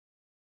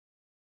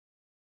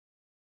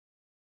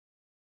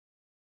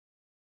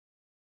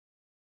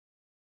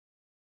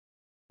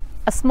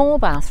a small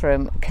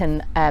bathroom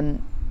can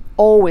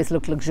always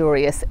look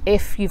luxurious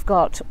if you've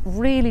got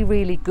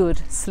really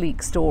good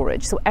sleek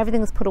storage, so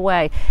everything is put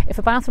away. If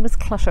a bathroom is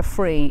clutter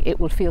free,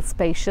 it will feel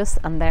spacious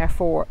and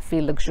therefore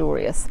feel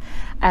luxurious.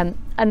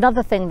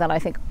 Another thing that I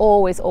think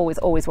always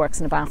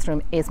works in a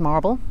bathroom is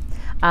marble,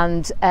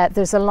 and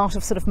there's a lot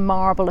of sort of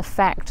marble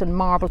effect and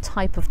marble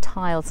type of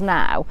tiles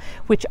now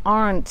which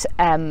aren't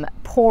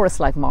porous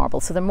like marble,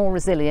 so they're more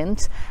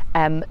resilient.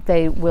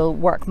 They will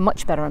work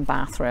much better in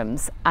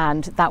bathrooms,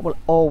 and that will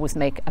always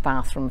make a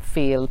bathroom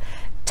feel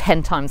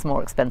 10 times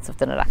more expensive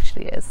than it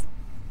actually is.